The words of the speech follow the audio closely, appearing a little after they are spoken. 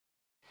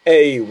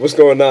Hey, what's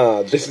going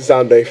on? This is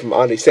Andre from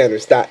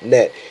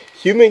AndreSanders.net.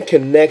 Human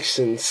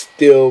connections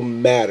still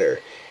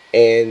matter.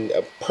 And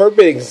a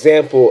perfect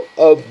example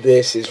of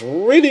this is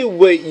really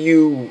what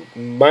you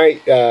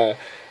might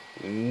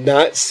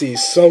not see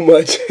so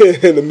much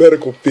in the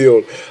medical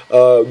field.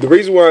 The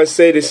reason why I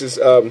say this is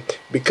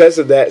because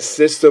of that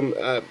system.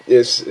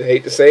 Is I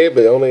hate to say it,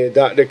 but only a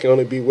doctor can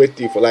only be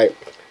with you for I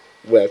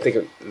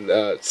think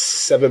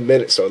 7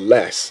 minutes or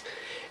less,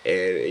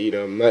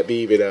 and might be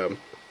even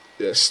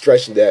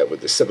stretching that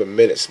with the 7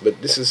 minutes.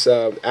 But this is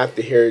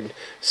after hearing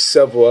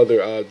several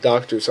other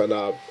doctors on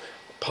our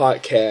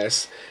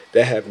podcasts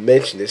that have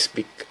mentioned this.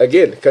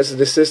 Again, because of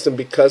the system,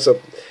 because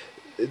of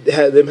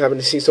them having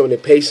to see so many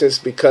patients,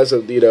 because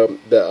of the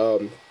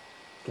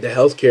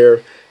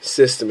healthcare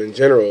system in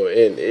general,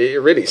 and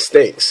it really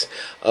stinks.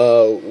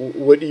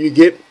 What do you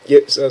get?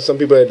 Some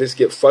people that just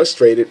get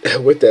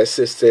frustrated with that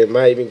system,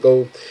 might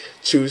even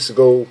choose to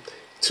go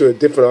to a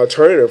different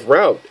alternative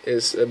route,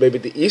 is maybe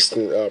the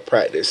Eastern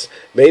practice.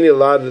 Mainly a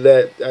lot of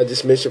that I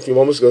just mentioned a few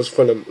moments ago is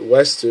from the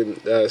Western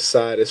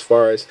side as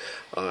far as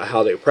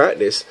how they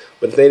practice.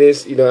 But the thing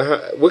is,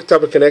 what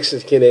type of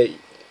connections can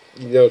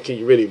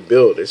you really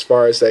build as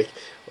far as okay,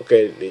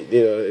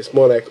 it's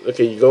more like,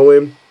 okay, you go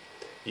in,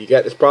 you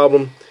got this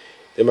problem,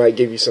 they might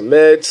give you some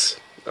meds.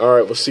 All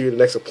right, we'll see you at the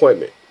next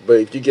appointment. But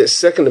if you get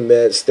sick of the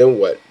meds, then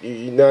what?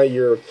 Now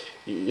you're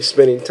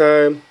spending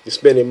time, you're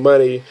spending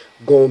money,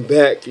 going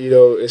back,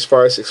 as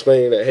far as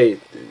explaining that, hey,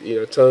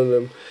 telling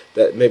them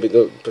that maybe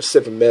the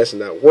specific meds are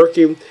not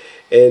working,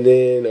 and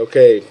then,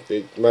 okay,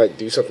 they might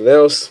do something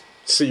else,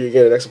 see you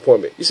again at the next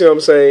appointment. You see what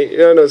I'm saying?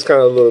 I know it's kind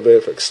of a little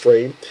bit of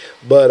extreme,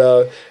 but,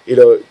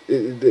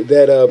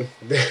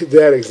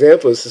 that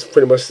example is just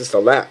pretty much just a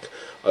lack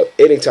of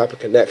any type of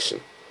connection.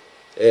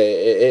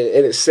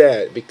 And it's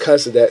sad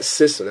because of that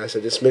system, as I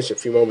just mentioned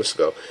a few moments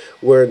ago,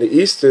 where in the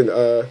Eastern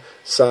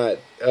side,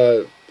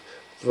 they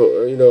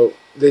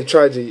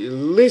try to at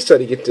least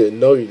get to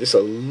know you just a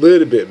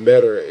little bit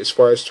better as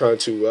far as trying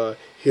to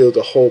heal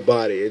the whole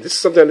body. And this is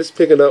something I'm just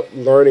picking up,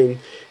 learning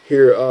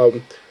here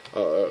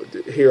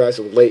here as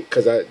of late,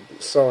 because I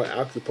saw an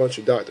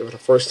acupuncture doctor for the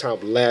first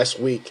time last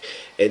week,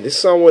 and just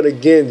saw one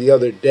again the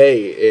other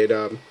day,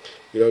 and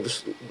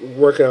just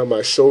working on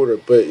my shoulder.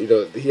 But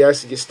he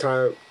actually gets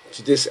time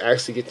to just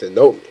actually get to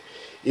know me,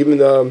 even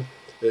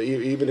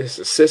his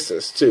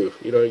assistants too.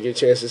 You get a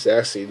chance to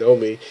actually know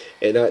me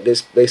and not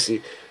just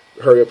basically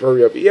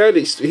hurry up. Yeah,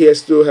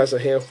 still has a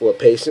handful of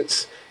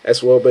patients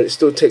as well, but it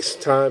still takes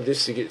time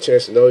just to get a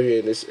chance to know you,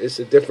 and it's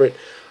a different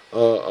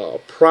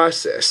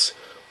process,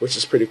 which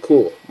is pretty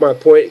cool. My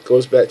point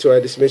goes back to what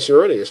I just mentioned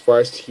earlier, as far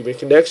as human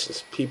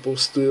connections. People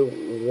still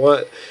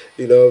want,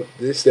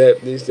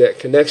 that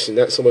connection,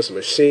 not so much a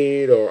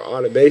machine or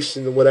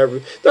automation or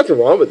whatever. Nothing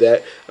wrong with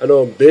that. I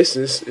know in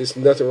business, it's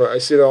nothing wrong. I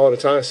see it all the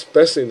time,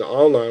 especially in the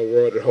online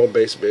world and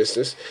home-based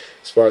business,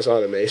 as far as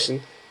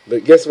automation.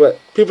 But guess what?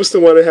 People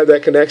still want to have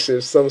that connection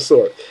of some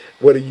sort.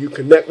 Whether you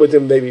connect with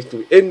them maybe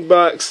through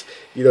inbox,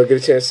 get a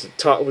chance to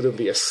talk with them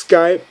via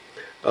Skype,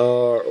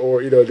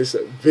 or just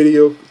a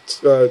video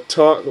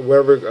talk,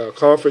 whatever,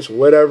 conference,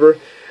 whatever,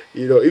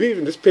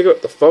 even just pick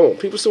up the phone.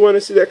 People still want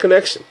to see that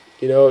connection,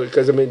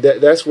 because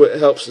that's what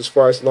helps as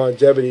far as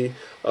longevity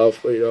of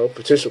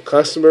potential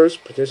customers,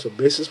 potential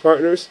business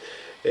partners.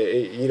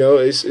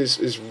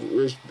 It's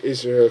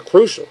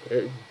crucial.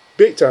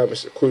 Big time,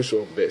 it's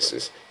crucial in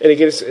business. And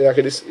again, I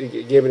could just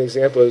give an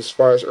example as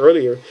far as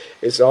earlier.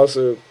 It's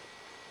also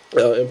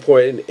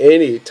important in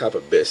any type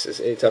of business,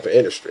 any type of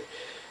industry.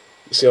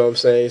 You see what I'm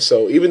saying?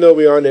 So even though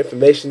we are in the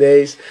information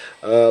age,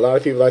 a lot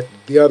of people like to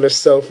be on their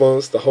cell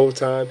phones the whole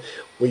time.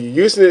 When you're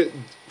using it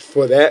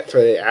for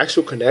the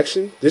actual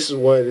connection, this is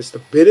one of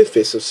the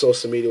benefits of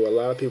social media. Where a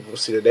lot of people will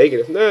see the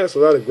negative. There's a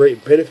lot of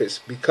great benefits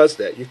because of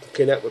that. You can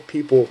connect with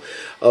people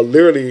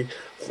literally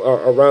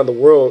around the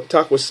world.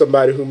 Talk with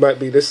somebody who might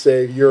be, let's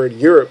say, you're in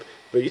Europe,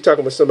 but you're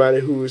talking with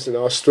somebody who is in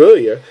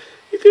Australia.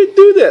 You could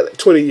do that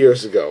 20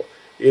 years ago.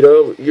 You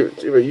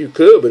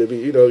could, but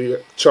you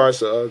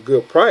charge a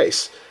good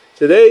price.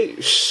 Today,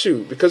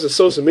 because of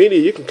social media,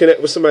 you can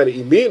connect with somebody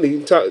immediately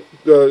and talk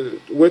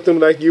with them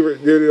like you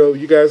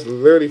guys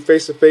literally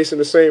face to face in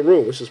the same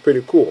room, which is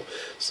pretty cool.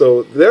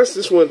 So that's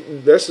just one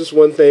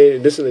thing,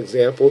 and this is an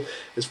example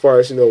as far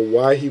as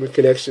why human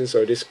connections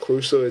are this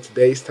crucial in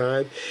today's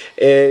time,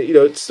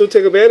 and still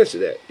take advantage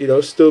of that.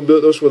 Still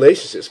build those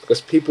relationships,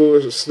 because people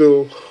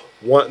still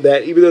want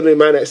that, even though they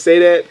might not say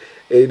that.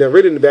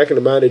 Really in the back of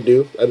the mind they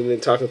do, other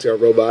than talking to a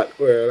robot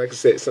or, like I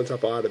said, some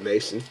type of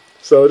automation.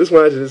 So I just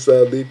wanted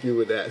to leave you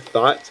with that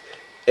thought.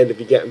 And if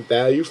you're getting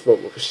value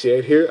from what was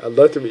shared here, I'd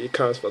love to read your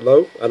comments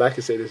below. I'd like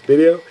to say this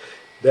video.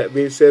 That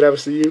being said, I will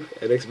see you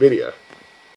in the next video.